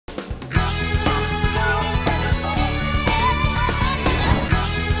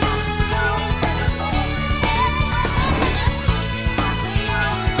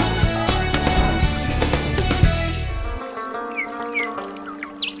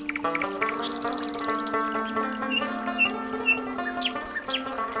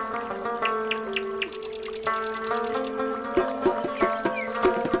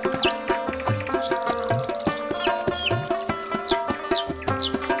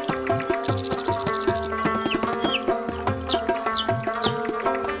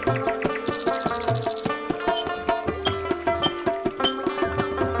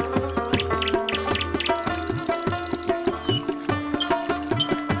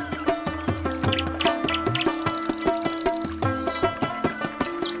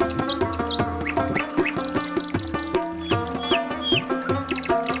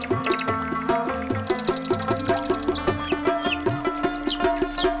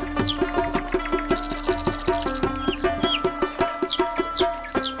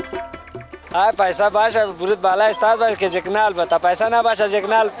های پیسه باشه برود بالا استاد باشه که جکنال بتا پیسه نباشه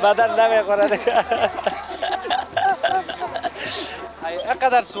جکنال بدل نمیخوره دیگه.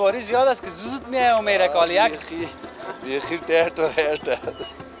 اینقدر سواری زیاد است که زود میای و میره کالیک. بیخی تهت و هرت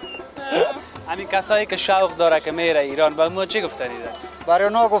است. همین کسایی که شوق داره که میره ایران به ما چی گفتنی داره؟ برای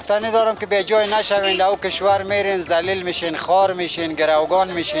اونا گفتنی دارم که به جای نشوین او کشور میرین ذلیل میشین خار میشین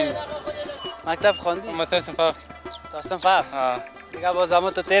گروگان میشین. مکتب خواندی؟ مکتب صنف تا صنف دیگه باز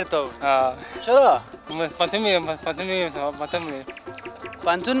زمان تو تیر تو. چرا؟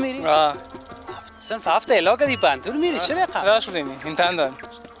 پانتون میری؟ صنف هفته علاقه دی پانتون میری چرا؟ لا شدیم امتحان دارم.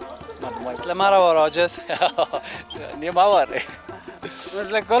 مثل مرا و راجس. نیم آواره.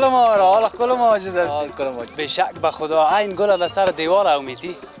 مثل کل ما حالا کل ما عاجز هستی. به شک به خدا این گل در سر دیوار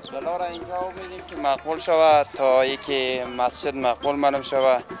امیدی. بلاره اینجا امیدیم که مقبول شود تا یکی مسجد مقبول منم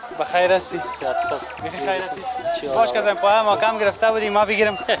شود. بخیر هستی؟ بخیر هستی؟ باش که پای ما کم گرفته بودیم ما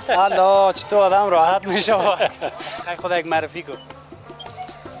بگیرم. الله چطور آدم راحت میشه. خیلی خدا یک معرفی کن.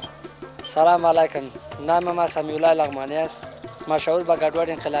 سلام علیکم. نام ما سمیعالله لغمانی است. مشهور به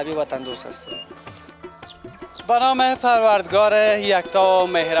گردوار انقلابی وطن دوست هستم. به نام پروردگار یکتا و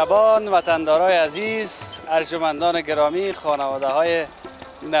مهربان، وطندارای عزیز، ارجمندان گرامی، خانواده های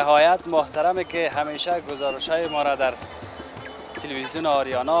نهایت محترمی که همیشه گزارش های ما را در تلویزیون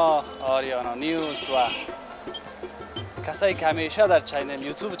آریانا نیوز و کسایی که همیشه در چینل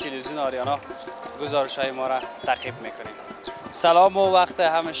یوتیوب تلویزیون آریانا گزارش های ما را تعقیب میکنیم. سلام و وقت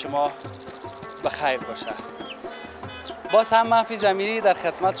همه شما بخیر باشه. باز هم حفیظ امیری در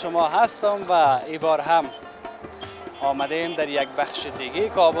خدمت شما هستم و این بار هم آمده ایم در یک بخش دیگه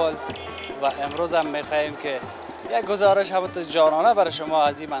کابل و امروز هم میخواهیم که یک گزارش همونطور جانانه برای شما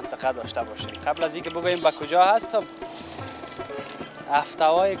از این منطقه داشته باشیم. قبل از اینکه بگوییم به کجا هستم،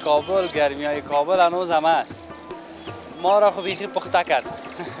 هفته‌های کابل، گرمیای کابل هنوز هم است. ما را خب بیخی پخته کرد.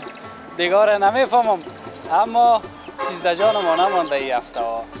 دیگه نمیفهمم اما چیز در جان ما نمانده این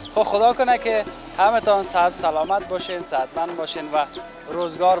هفته‌ها. خب خدا کنه که همتان صحت سلامت باشین، صحتمند باشین و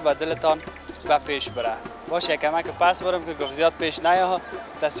روزگار به دلتان به پیش بره. باشه کمک پس برم که گفت زیاد پیش نیا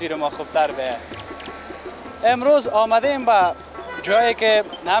تصویر ما خوبتر به. امروز آمده ایم به جایی که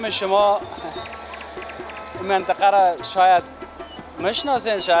همه شما منطقه را شاید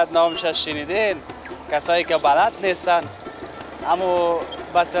مشناسین، شاید نامش شنیدین، کسایی که بلد نیستن اما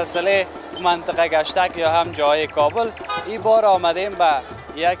به سلسله منطقه گشتک یا هم جای کابل این بار آمده ایم به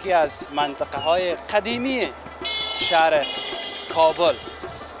یکی از منطقه های قدیمی شهر کابل،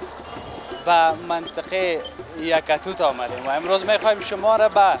 به منطقه یکا توت آمدیم و امروز میخوایم شما را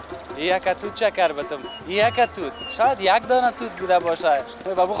به یکا توت چکر بتم. یکا توت شاید یک دانه توت بوده باشه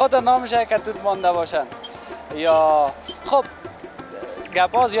و بخاطر نامش یکا توت مانده باشن یا خب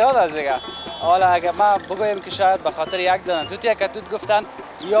گپا زیاد از دیگه. حالا اگر ما بگویم که شاید به خاطر یک دانه توت یکا توت گفتن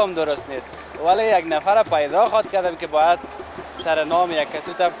یا هم درست نیست، ولی یک نفر پیدا خواد کردم که باید سر نام یکا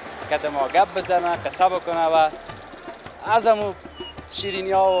توت کت ما گپ بزنه، قصه بکنه و از همون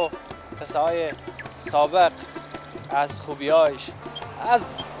شیرینی ها و قصه های سابق، از خوبیایش،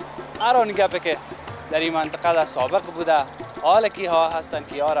 از هر آن گپی که در این منطقه در سابق بوده، حال کیها هستن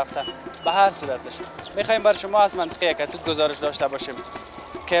کیها رفتن، به هر صورتش میخوایم بر شما از منطقه یکا توت گزارش داشته باشیم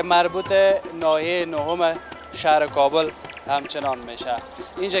که مربوط ناحیه نهم شهر کابل همچنان میشه.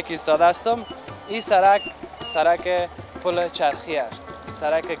 اینجا که ایستاده هستم این سرک پل چرخی است،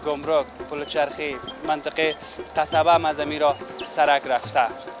 سرک گمرک پل چرخی منطقه قصبه هم از امیرا سرک رفته.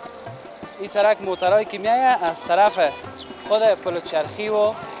 این سرک موترهایی که میایه از طرف خود پل چرخی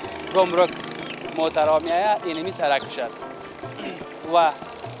و گمرک موترها میایه، اینمی سرکش است و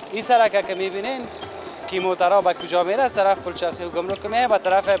این سرک که میبینین که موترها به کجا میره از طرف پل چرخی و گمرک میایه به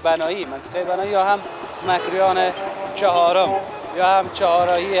طرف بنایی، منطقه بنایی یا هم مکریان چهارم یا هم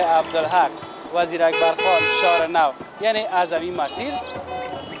چهارراهی عبدالحق، وزیر اکبر خان، شهر نو، یعنی از این مسیر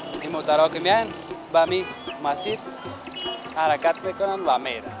این موترها که میاین به می مسیر حرکت میکنن و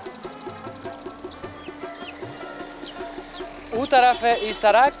میرن. او طرف این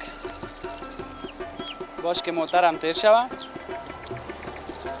سرک باش که موترم تیر شوم.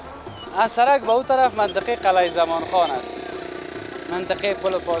 از سرک به او طرف منطقه قلعه زمان خان است. منطقه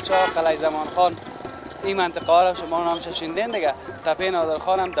پل پاچا قلعه زمان خان. این منطقه ها را شما نامش شنیدین دیگه. تپه نادر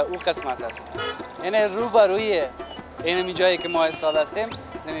خان هم در او قسمت است. یعنی روبروی این جایی که ما ایستاده هستیم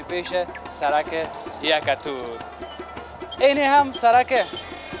نمی پیش سرک یکا توت. این هم سرک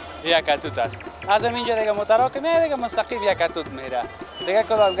یکا توت است. از اینجا دیگه موترها که میاد دیگه مستقیم یکا توت میره. دیگه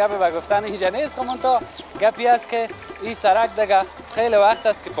کدام گپی به گفتن اینجا نیست. تا گپی است که این سرک دیگه خیلی وقت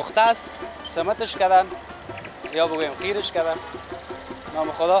است که پخته است. سمتش کردن یا بگویم قیرش کردن.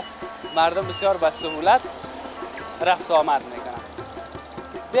 نام خدا مردم بسیار به سهولت رفت و آمد میکنن.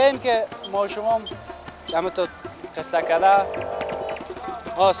 بیاییم که ما شما همونطور قصه کرده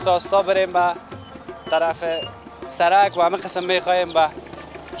آستا بریم به طرف سرک و همه قسم میخواهیم به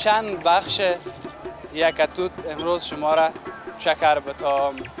چند بخش یکا توت امروز شما را شکر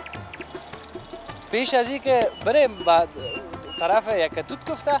بتام. پیش از این که بریم به طرف یکا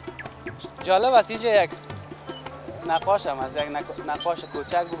توت گفته جالب است اینجا یک نقاش هم از یک نقاش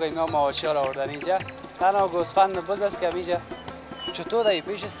کوچک بگویم یا مواشی ها را آوردن اینجا. تنها گوسفند بز است که اینجا چطور در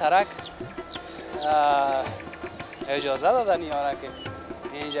پیش سرک اجازه دادن یاره که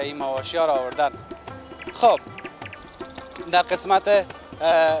اینجا این مواشی ها را آوردن. خب در قسمت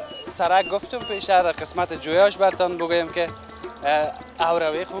سرک گفتم پیشتر، در قسمت جویاش برتان بگویم که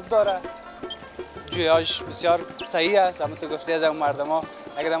اوروی خوب داره. جویاش بسیار صحیح است. همون تو گفتی از اون مردم ها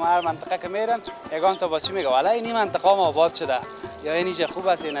اگر در هر منطقه که میرن یگان تا با چی میگه والا این منطقه ما آباد شده یا اینجا خوب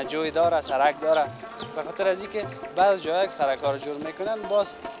است، این جوی داره، سرک داره. به خاطر از اینکه بعض از جاها که سرک ها رو جور میکنن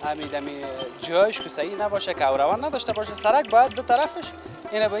باز همین جایش که صحیح نباشه که اوروان نداشته باشه. سرک باید دو طرفش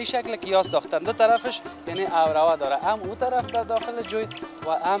اینه به این شکل قیاس ساختن، دو طرفش یعنی اوروا داره، هم اون طرف در داخل جوی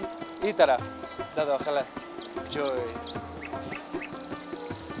و هم این طرف در داخل جوی.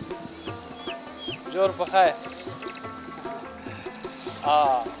 جور بخیر.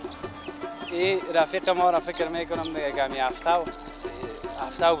 این رفیق ما را فکر میکنم دیگه کمی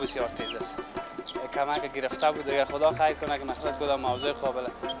هفته و بسیار تیز است. کمک گرفته بود دیگه. خدا خیر کنه که مقصد کدام موضوع قابل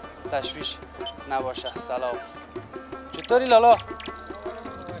تشویش نباشه. سلام. چطوری لالا؟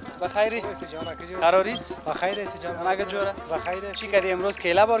 بخیری؟ قراریست؟ بخیر است جان. اگه جور است؟ بخیر. چی کردی امروز؟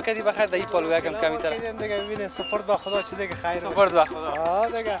 کیلا بار کردی بخیر در این پالو یکم کمی تر. دیگه ببینید سپورت با خدا چیزی که خیر. سپورت با خدا.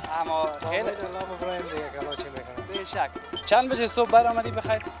 دیگه. اما خیلی الله ابراهیم دیگه کلا چی میکنم. به شک. چند بجه صبح برآمدی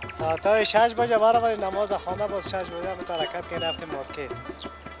بخیر؟ ساعت 6 بجه برآمدیم نماز خانه باز 6 بجه به حرکت کردیم رفتیم مارکت.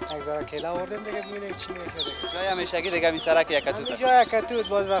 یک ذره کیلا آوردیم دیگه ببینیم چی میشه دیگه. جای همیشگی دیگه می سرک یکا توت. اینجا یکا توت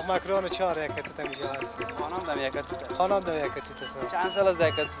باز وقت مکرون و 4 یکا توت اینجا هست. خانم دم یکا توت. خانم دم یکا توت است. چند سال از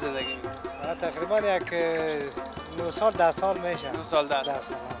یکا توت زندگی می‌کنی؟ تقریبا یک 9 سال 10 سال میشه. 9 سال 10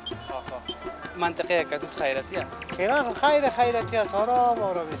 سال. منطقه یکا توت خیراتی است. خیراتی است.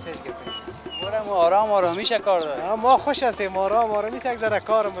 آرام است هیچ گپی نیست. آرامیشه کار داره. ما خوش هستیم آرامی است. یک ذره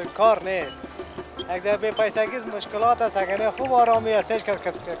کار نیست. یک ذره بی پیسگی مشکلات است. اگر خوب آرامی است هیچ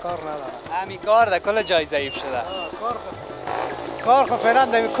کس کار نداره. همین کار در کل جای ضعیف شده. کار خو فعلا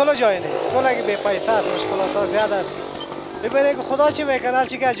در کل جای نیست. کل اگه بی پیسه است مشکلات ها زیاد است. ببینید که خدا چی میکنه، هر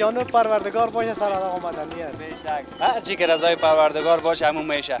چی که جانب پروردگار باشه سر آدم آمدنی است. بیشک هر چی که رضای پروردگار باشه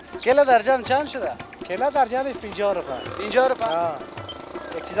همون میشه. کیلا درجن چند شده؟ کیلا درجنش 50 روپیه. 50 روپیه؟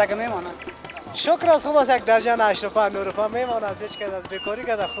 یک چیزا که میمونه. شکر است خوب است. یک درجن 8 روپیه 9 روپیه میمونه. از هیچ کس از بیکاری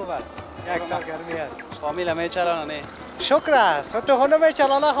که خوب است. یک سال گرمی است. فامیل میچلانه نه؟ شکر است. تو خونه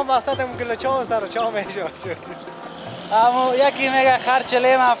میچلانه خو واسطم کیلو چا سر چا میشه. اما یکی میگه خرچ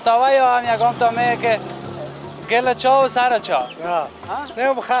لیم هفتاوه یا هم یکم تا میگه که گل چا و سر چا.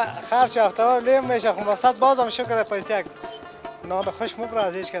 نه خرچ هفتاوه لیم میشه خو واسط بازم شکر پیسه نان خوش مبر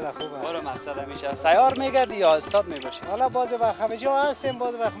از هیچ کده خوبه. برو مقصد میشه. سیار میگردی یا استاد میباشی؟ حالا بعضی وقت همه جا هستیم،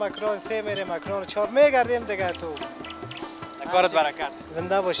 بعضی وقت مکران 3 میریم مکران 4 میگردیم دیگه. تو کارت برکت.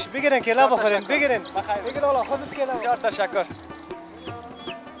 زنده باشی. بگیرین کیلا بخورین. بگیرین. بگیر والا خودت کیلا. بسیار تشکر.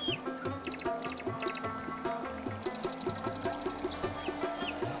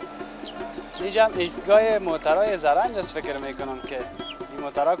 اینجا ایستگاه موترهای زرنج است. فکر میکنم که این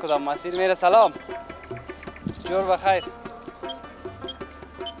موترها کدام مسیر میره. سلام. جور بخیر.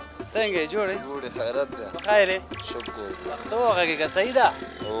 سنگه جوری؟ جوری خیرت ده. بخیری؟ شکر. تو آقا که سیده؟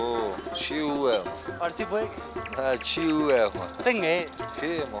 اوه چی هوه؟ فارسی بوی؟ نه چی هوه خون؟ سنگه؟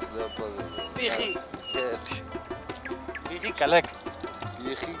 خیلی مخدر پازه. بیخی. هرچی. بیخی کلک.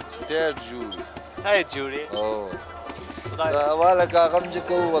 بیخی تر جوری. تر جوری؟ اوه. والا کاغم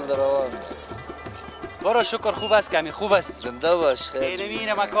جکو ولد روان. برو شکر خوب است کمی خوب است. زنده باش خیر.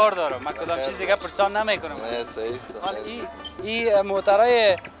 اینه من کار دارم. من کدام چیز دیگه پرسان نمیکنم. نه صحیح است. این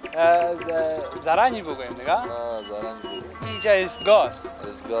موترهای زرنج بگویم دیگه. زرنج بگویم. این اینجا ایستگاه است.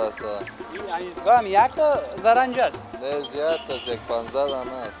 ایستگاه است. این ایستگاه هم یک زرنج است. نه زیاد است، یک 15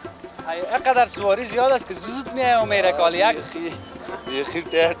 دانه است. اینقدر سواری زیاد است که زود میای و میره کال یک یخی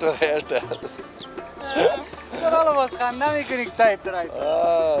تیت و هیت است. چرا حالا باز خنده میکنی که تایت رایت؟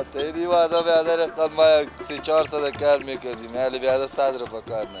 تیری وادا بیادر اقل ما 300-400 کار میکردیم، حالی بیادر 100 روپا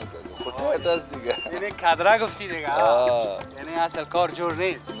کار نکردیم. خود تیت است دیگه. یعنی کدره گفتی دیگه. یعنی اصل کار جور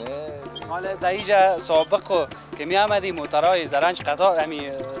نیست. نه. حالا در اینجا سابق که می آمدی موترهای زرنج قطار،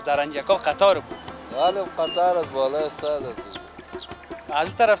 همی زرنجکا قطار بود. حالی قطار از بالا استاد است. از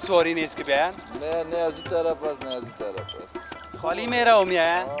اون طرف سواری نیست که بیان؟ نه از این طرف است، نه از این طرف است. خالی میره و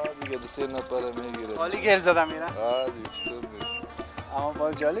میاین؟ دیگه 2-3 نفر میگیره. خالی گیر زده میره؟ دیگه چطور میره. اما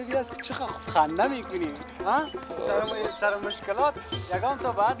با جالبی است که چقدر خنده میکنی. سر مشکلات یکم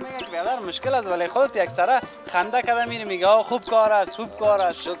تا بعد میگه که بیادر مشکل است ولی خودت یک سره خنده کده میری میگه خوب کار است خوب کار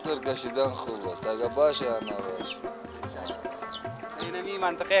است. شکر کشیدن خوب است، اگه باشه یا نباشه. اینمی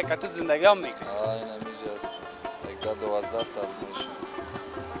منطقه که تو زندگی هم میکنی. اینمیجاست. یک 12 سال میشه.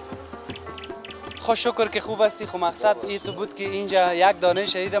 خوش شکر که خوب هستی. خب مقصد این تو بود که اینجا یک دانه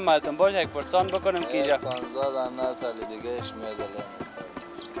شهید ملتون باشه یک پرسان بکنم که اینجا 15 دانه سال دیگه اش میدلم است.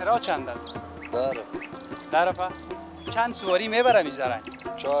 کرا چند داره چند سواری میبرم این زرنج؟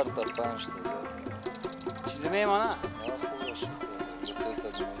 4 تا 5 تا چیزی میمانه؟ خوب شکر 300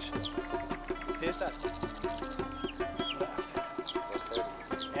 میشه 300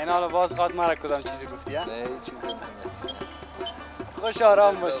 این حالا باز خواد مرا کدام چیزی گفتی ها؟ نه هیچ چیزی نمیشه. خوش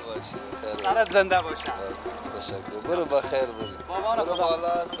آرام باش. سرت زنده باشه. تشکر. برو بخیر برو. برو بالا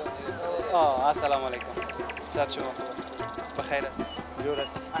هستم. السلام علیکم. صحت شما خوب؟ بخیر است. جور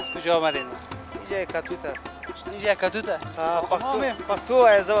است. از کجا آمدین؟ اینجا یکا توت است. اینجا یکا توت است. پختو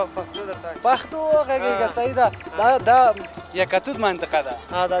از پختو در پختو هغه صحیح ده. دا یکا توت منطقه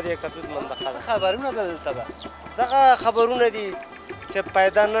ده. دا یکا توت منطقه ده. خبرونه ده ته. دغه خبرونه دي چې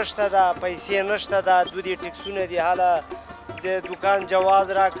پیدا نشته ده، پیسې نشته ده، دوی ټیکسونه دي، حالا د دکان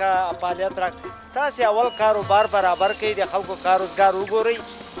جواز راکا، فعالیت راکا. تاسې اول کاروبار برابر کړئ، د خلکو کار روزګار وګورئ،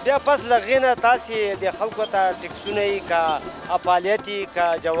 بیا پس له هغې نه تاسې د خلکو ته ټیکسونه یي که فعالیت یي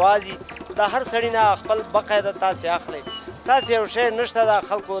که جواز یي د هر سړي نه خپل بقاعده تاسې اخلئ. تاسې یو شی نشته ده،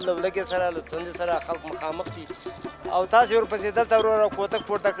 خلکو له لږې سره له توندې سره خلک مخامخ دي او تاسې ورپسې دلته وروره کوتک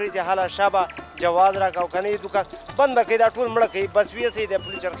پورته کړي چې حاله شابه جواز راکړه او که نه یې دوکان بند به کوي، دا ټول مړه کوي، بس ویسئ د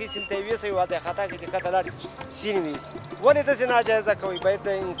پلي چرخي سیند ته یې ویسئ او هلته یې خطا کړي چې کته لاړ شي سیند ویسي. ولې داسې ناجایزه کوئ؟ باید د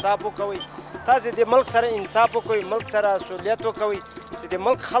انصاف وکوئ. تاسې د ملک سره انصاف وکوئ، ملک سره سهولیت وکوئ چې د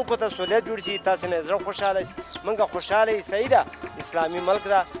ملک خلکو ته سهولیت جوړ شي، تاسې نه زړه خوشحاله شي. موږ خوشحاله یو، صحیح ده، اسلامي ملک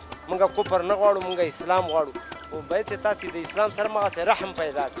ده، موږ کفر نه غواړو، موږ اسلام غواړو، خو باید چې تاسې د اسلام سره مغسې رحم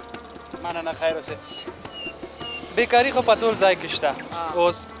پیدا کړئ. مننه، خیر اوسې. بیکاری خو په ټول ځای کې شته،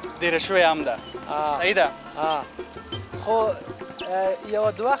 اوس ډېره شوې هم ده، صحیح ده؟ خو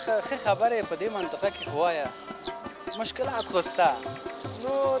یوه دوه ښه خبرې په دې منطقه کې خو وایه، مشکلات خو شته.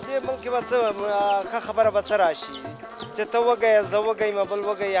 نو دې ملک کې به څه ښه خبره به څه راشي چې ته وږی زه وږی بل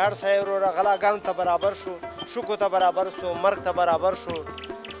وږی، هر سړی وروره غلاګانو ته برابر شو، شوکو ته برابر شو، مرګ ته برابر شو.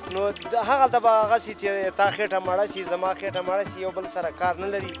 نو هغلته به هغسې چې تا خېټه مړه شي، زما خېټه مړه شي، یو بل سره کار نه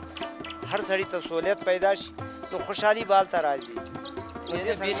لري، هر سړي ته سهولیت پیدا شي، نو خوشحالي به هلته راځي.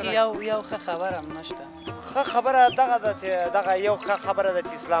 بیخي یو ښه خبره هم نشته. ښه خبره دغه ده چې دغه یو ښه خبره ده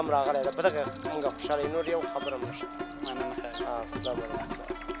چې اسلام راغلی ده، په دغه موږ خوشحاله نور یو خبره هم نشته. مننه، خیر. السلام علیکم.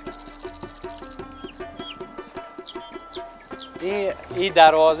 این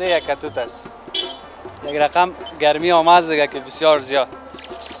دروازه یکا توت است. یک رقم گرمی آمد دیگه که بسیار زیاد.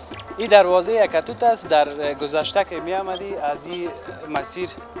 این دروازه یکا توت است. در گذشته که می آمدی از این مسیر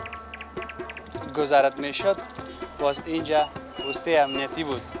گذرت می شد، باز اینجا پسته امنیتی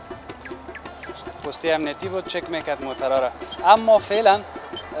بود. پسته امنیتی بود، چک میکرد موترها را. اما فعلا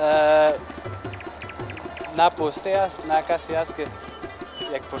نه پسته است، نه کسی است که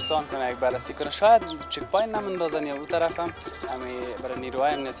یک پرسان کنه، یک بررسی کنه. شاید چک پاین نمندازن یا او طرف هم برای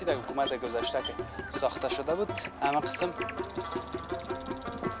نیروهای امنیتی در حکومت گذشته که ساخته شده بود، همه قسم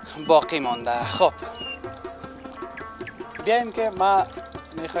باقی مانده. خب بیایم که ما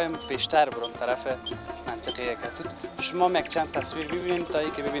میخوایم پیشتر برم طرف منطقه یکا توت. شما هم یک چند تصویر ببینیم تا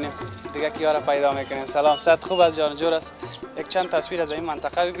ای که ببینیم دیگه کیا را پیدا میکنیم. سلام، صحت خوب از جان جور است. یک چند تصویر از این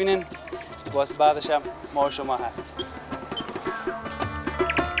منطقه ببینیم، باز بعدش هم ما و شما هست.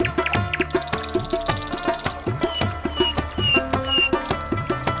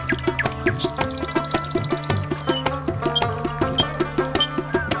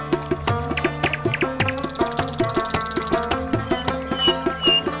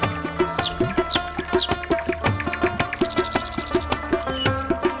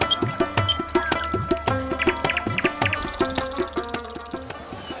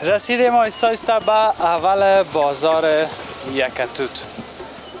 رسیدیم آهسته آهسته به اول بازار یکا توت.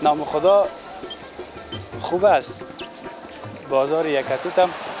 نام خدا خوب است. بازار یکا توت هم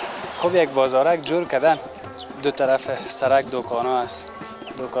خوب یک بازارک جور کردن. دو طرف سرک دکان ها است،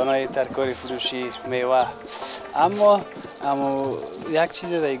 دکان های ترکاری فروشی میوه. اما یک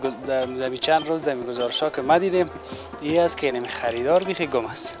چیز در چند روز در گزارش ها که ما دیدیم این است که این خریدار بیخی گم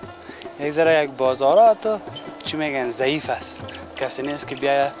است. یک ذره یک بازار ها تو چی میگن ضعیف است، کسی نیست که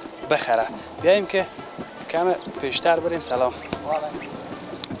بیای بخره. بیاییم که کم پیشتر بریم. سلام.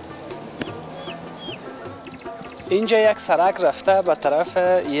 اینجا یک سرک رفته به طرف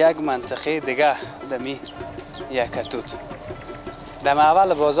یک منطقه دیگه دمی یکا توت. در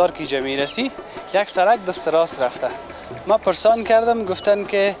اول بازار که اینجا میرسی یک سرک دست راست رفته. ما پرسان کردم گفتن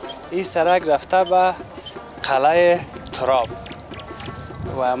که این سرک رفته به قلعه تراب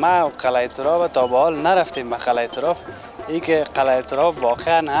و ما قلعه تراب تا به حال نرفتیم. به قلعه تراب ای که قلعه تراب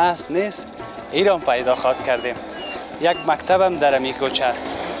واقعا هست نیست ایران پیدا خواد کردیم. یک مکتبم در امی کوچه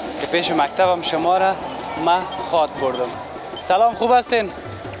است که پیش مکتبم شما را ما خواد بردم. سلام، خوب هستین؟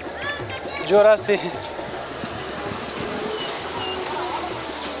 جور هستی؟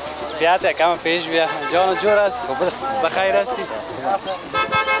 بیات یکم پیش بیا. جان جور است؟ بخیر هستی؟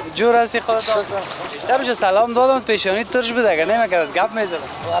 جور هستی خودت؟ بیشتر بشه سلام دادم پیشانی ترش بده اگر نمیکرد گپ میزدم.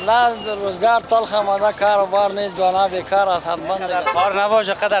 والله روزگار تلخ آمده، کار و بار نیست، جانا بیکار است. حتما کار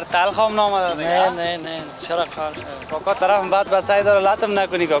نباشه قدر تلخ هم نامده دیگه. نه چرا کار شد؟ کاکا طرف بعد سعی داره لطم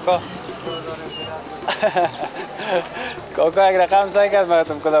نکنی کاکا. کاکا یک رقم سعی کرد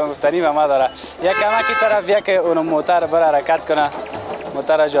مگتم کدام گفتنی به ما داره. یک کمکی طرف یک اون موتر بر حرکت کنه،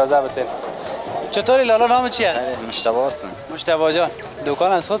 موتر اجازه بده. چطوری لالا، نام چی است؟ مشتبه هستم. مشتبه جان،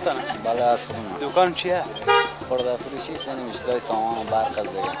 دکان از خودتانه؟ بله از خودم. دکان چیه؟ خورده فروشی سنی چیزای سامان و برق از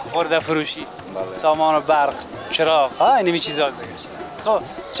دیگه. خورده فروشی؟ بله. سامان و برق، چراغ، ها اینمی چیزا دیگه. خب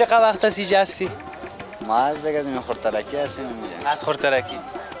چقدر وقت از اینجا هستی؟ ما از دیگه از این خورترکی هستیم. از خورترکی.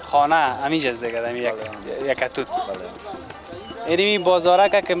 خانه همینجا از دیگه دمی یکا توت. بله. این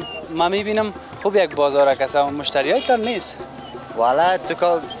بازارک که ما میبینم خوب یک بازارک است، اما مشتریایتان نیست. والا تو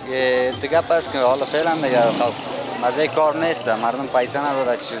گپ است که حالا فعلا دیگه مزه کار نیست، مردم پیسه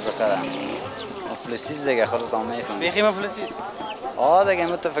نداره که چیز بخرن. مفلسیز دیگه خودت هم میفهمی. بیخی مفلسیز؟ دیگه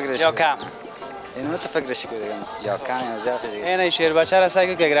متفکرش یا کم؟ این متفکرش که دیگه یا کم یا زیاد دیگه. این شیر بچه را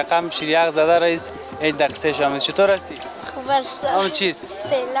سعی که یک رقم شیریق زده رئیس این دقیقه شامل. چطور هستی؟ خوب است. نام چیست؟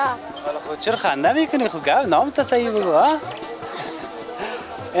 سیلا. والا خود چرا خنده میکنی؟ خود گفت نام تصحیح بگو ها؟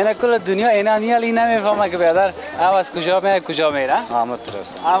 اینا کل دنیا اینا نیالی نمیفهمه که بیادر او از کجا میاد کجا میره.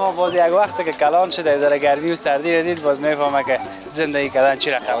 مترسم. اما باز یک وقت که کلان شده در گرمی و سردی دید باز میفهمه که زندگی کردن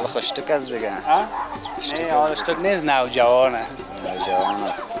چی رقم. حالا خوشتک است دیگه. نه حالا خوشتک نیست، نوجوان است. نوجوان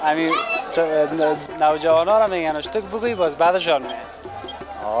است. همین نوجوان ها را میگن اشتک بگویی باز بعدشان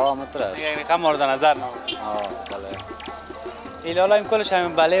میاد. مترس. یعنی خم مورد نظر نمود. بله. ایلالا این کلش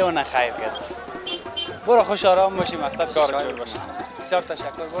همین بله و نخیر کرد. برو خوش آرام باشی، مقصد کار جور باشی. بسیار تشکر.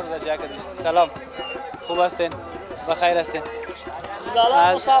 برو در جاکت دوستی. سلام، خوب هستین؟ بخیر هستین؟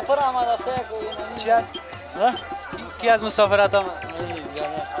 لالا مسافر آمده سه چی هست؟ کی از مسافرت آمد؟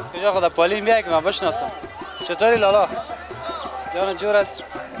 از کجا خدا پالین بیای که من بشناسم. چطوری لالا؟ جان جور است؟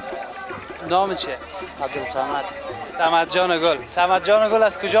 نام چیه؟ عبدالصمد. صمد جان گل. صمد جان گل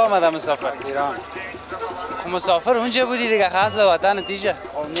از کجا آمده مسافر؟ از ایران. خب مسافر اونجا بودی دیگه، خاص وطن تیجه.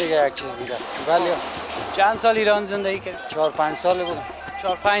 خب میگه یک چیز دیگه. ولی چند سال ایران زندگی کردی؟ 4-5 سال بودم.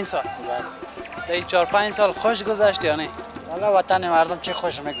 4-5 سال. در 4-5 سال خوش گذشت یا نه؟ والا وطن مردم چه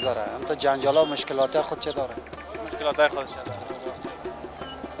خوش میگذره. هم تو جنجالا و مشکلات خود چه داره؟ مشکلات خودش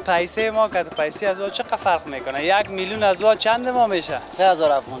داره. پیسه ما که پیسه از چقدر فرق میکنه؟ 1 میلیون از چند ما میشه؟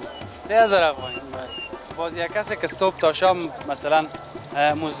 3000 افغانی. 3000 افغانی. باز یک کسی که صبح تا شام مثلا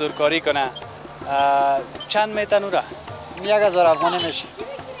مزدورکاری کنه چند میتن اورا؟ 1000 افغانی میشه.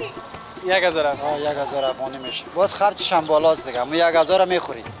 1000 افغانی. 1000 افغانی میشه. باز خرچش هم بالاست دیگه. ما 1000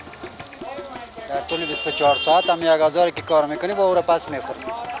 میخوری. در طول 24 ساعت هم 1000 که کار میکنی با اورا پس میخوری.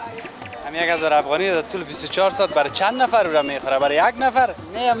 هم 1000 افغانی در طول 24 ساعت برای چند نفر اورا میخوره؟ برای یک نفر؟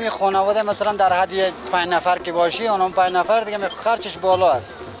 نه می خانواده مثلا در حد 5 نفر که باشی اونم 5 نفر دیگه خرچش بالا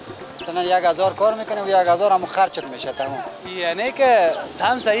است. مثلا 1000 کار میکنه و 1000 هم خرچت میشه تمام. یعنی که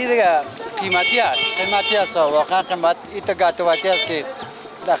هم صحیح دیگه قیمتی است. قیمتی است واقعا قیمت ایت گاتواتی است که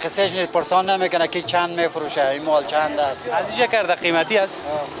در قصهش نیست پرسان نمیکنه که چند میفروشه این مال چند است. از اینجا کرده قیمتی است.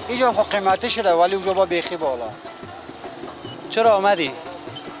 اینجا خب قیمتی شده ولی اونجا با بیخی بالا است. چرا آمدی؟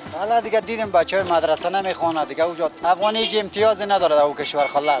 حالا دیگه دیدیم بچهای مدرسه نمیخونه دیگه اونجا افغانی هیچ امتیازی نداره در اون کشور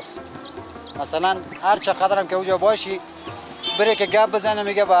خلاص. مثلا هر چقدر هم که اونجا باشی بره که گپ بزنه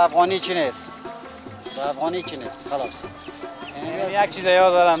میگه با افغانی چی نیست. با افغانی چی نیست خلاص. یک چیز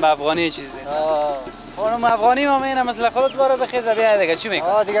یاد دارم به افغانی چیز نیست. خانم افغانی ما مینا مثل خودت باره بخیزه بیا دیگه چی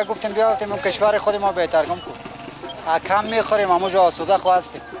میکنی؟ دیگه گفتیم بیافتیم اون کشور خود ما بهتر کم کن. کم میخوریم اما جا آسوده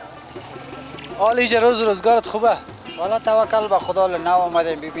خواستیم. حال اینجا روز روزگارت خوبه؟ والا توکل به خدا نو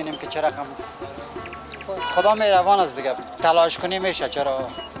آمدیم ببینیم که چه رقم خدا مهربان است دیگه تلاش کنی میشه چرا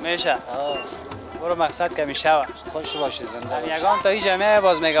میشه برو مقصد که میشه خوش باشی زنده باشی یگان تا این جمعه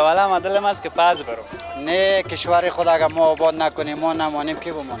باز میگه والا دلم است که پس برو نه کشور خود اگر ما آباد نکنیم ما نمانیم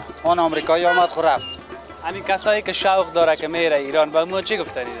کی بمونه اون آمریکایی آمد خود رفت همین کسایی که شوق داره که میره ایران با ما چی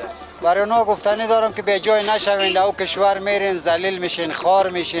گفتنی داره برای اونا گفتنی دارم که به جای نشوین در او کشور میرین ذلیل میشین خار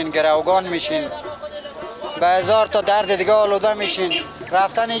میشین گروگان میشین به هزار تا درد دیگه آلوده میشین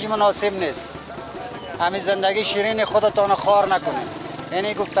رفتن هیچ مناسب نیست همین زندگی شیرین خودتان خار نکنین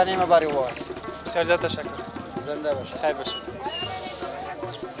یعنی گفتنی ما برای واس بسیار زیاد تشکر زنده باشه خیر باشه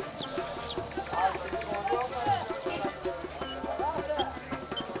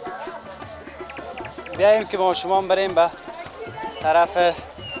بیاییم که ما شما بریم به طرف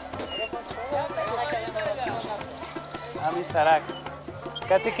همین سرک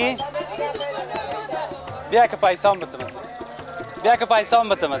کتی کی بیا که پیسان بتمد بیا که پیسان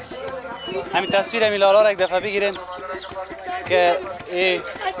بتمد همین تصویر همین لالا را یک دفعه بگیرین که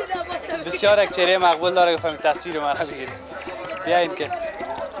بسیار یک چهره مقبول داره که همین تصویر ما را بگیرین بیاییم که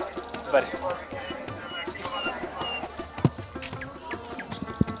بریم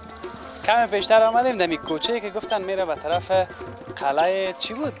کمی پیشتر آمدیم دمی کوچه که گفتن میره به طرف قلعه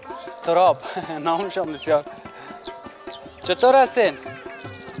چی بود؟ تراب نامش هم بسیار چطور هستین؟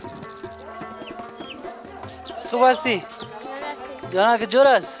 خوب هستی؟ جانا که جور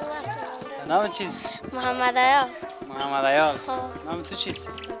است؟ نام چیست؟ محمد عیاض محمد عیاض نام تو چیست؟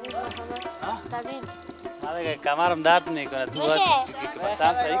 طبیب ما دیگه کمرم درد میکنه تو باید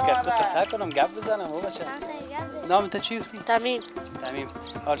قسم صحیح کرد تو قصه کنم گپ بزنم او بچه نام تو چی گفتی؟ تمیم تمیم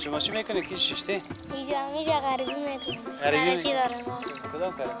حال شما چی میکنی که ششته؟ اینجا غریبی میکنم غریبی چی داره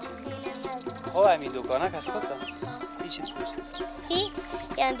کدام کارچی؟ خب همین دکانه کس خودتم ای چیز باشه؟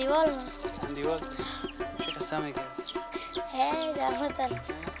 یعنی دیوال من دیوال چه قصه میکنی؟ در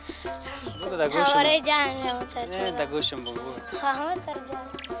بگو در گوشم دواره جنگ نه در گوشم بگو همتر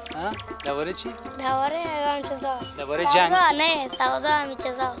جنگ دواره چی؟ دواره هم چیزا دواره جنگ؟ نه سودا همین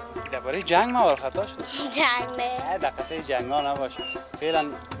چیزا دواره جنگ موار خطا شد؟ جنگ نه در قصه جنگ ها نباش فعلا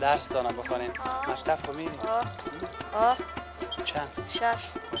درس دانه بخونین مکتب رو میری؟ چند؟ 6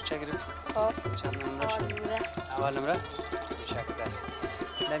 چه گرفتی؟ چند نمره شد؟ اول نمره؟ شکر دست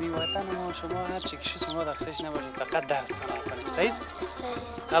دمی وطن ما شما هر چی کشید شما در قصهش نباشید فقط درس دانه بخونیم صحیح؟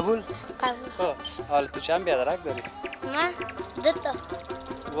 قبول؟ قبول خب حالا تو چند بیادرک داری؟ من 2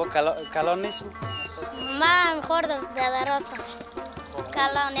 تا و کلان نیست؟ من خوردم بیادراتم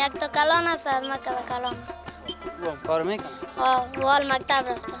کلان یک تا کلان است از مکه کلان او هم کار میکنه؟ وال مکتب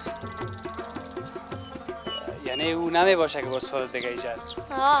رفتم یعنی او نمی باشه که با خودت دیگه ایجاز؟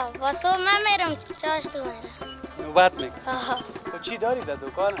 با تو من میرم چاش تو میرم نوبت میکنه؟ تو چی داری در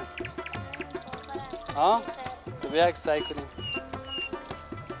دکانه؟ تو بیا یک سعی کنیم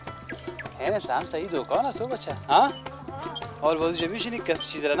اینه سهم سعی دکان است بچه حال بازی جا میشینی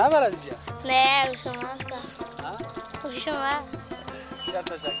کسی چیز را نبرد اینجا؟ نه او شما هستم او شما بسیار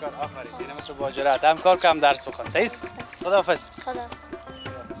تشکر آفرین دیرم تو باجرات هم کار کم درس بخون صحیح است؟ خداحافظ خدا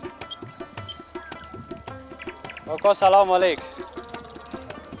آقا سلام علیک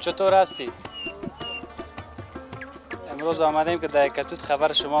چطور هستی؟ امروز آمدیم که در یکا توت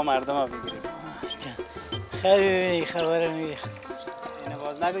خبر شما مردم ها بگیریم خیلی ببینی خبر میگی اینه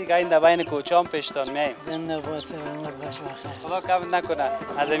باز نگویی که این در بین کوچه هم پیشتان میاییم زنده با سلامت باش بخیر خدا کم نکنه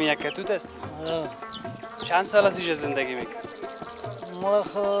از این یکا توت هستی؟ چند سال از اینجا زندگی میکنی؟ ما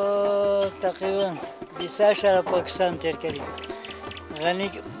خود تقریبا 28 سال پاکستان تیر کردیم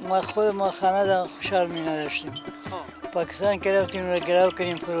غنی ما خانه دا خوشحال می نداشتیم پاکستان که رفتیم رو گرو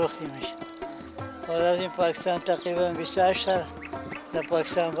کنیم فروختیمش بعد از این پاکستان تقریبا 28 سال در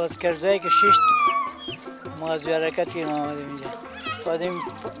پاکستان باز کرزایی که 6 ما از حرکت که آمدیم اینجا بعد این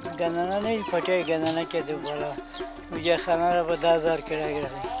گندانه نه پټه گندانه که دو بالا اینجا خانه را با 10,000 کرایه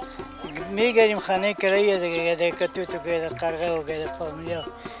گرفتیم میگریم خانه کرایه دیگه کتو تو که قرغه و که فامیلیا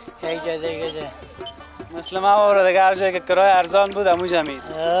یک جا دیگه ده مثل ما بابا دیگه هر جایی که کرایه ارزان بود همونجا میید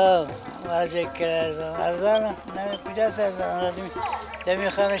هر جایی که کرایه ارزان نه کجاست ارزان دمی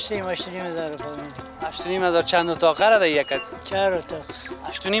خانه شدیم 8,500 فامیلی 8,500 چند اتاقه را در یکت؟ 4 اتاق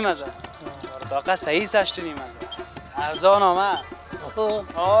 8,500 4 اتاقه صحیح است 8,500 ارزان آمد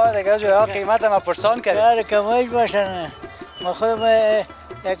دیگه جویا قیمت ما پرسان کرد کار کمایش باشه نه ما خودم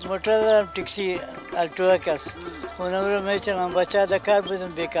یک موتور دارم تاکسی التوک است اونم رو میچنم بچه در کار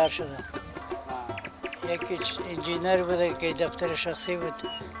بودم بیکار شدم یکی انجینر بود که دفتر شخصی بود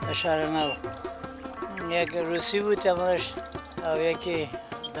در شهر نو. یک روسی بود امرش و یکی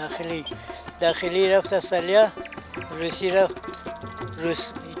داخلی رفت استرالیا، روسی رفت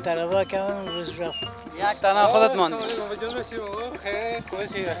روس. طلبا که من روز رفت. یک تنها خودت ماند.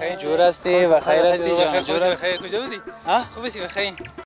 خیلی جور هستی و خیر هستی جان. جور هستی. کجا بودی؟ ها؟ خوب هستی بخیر.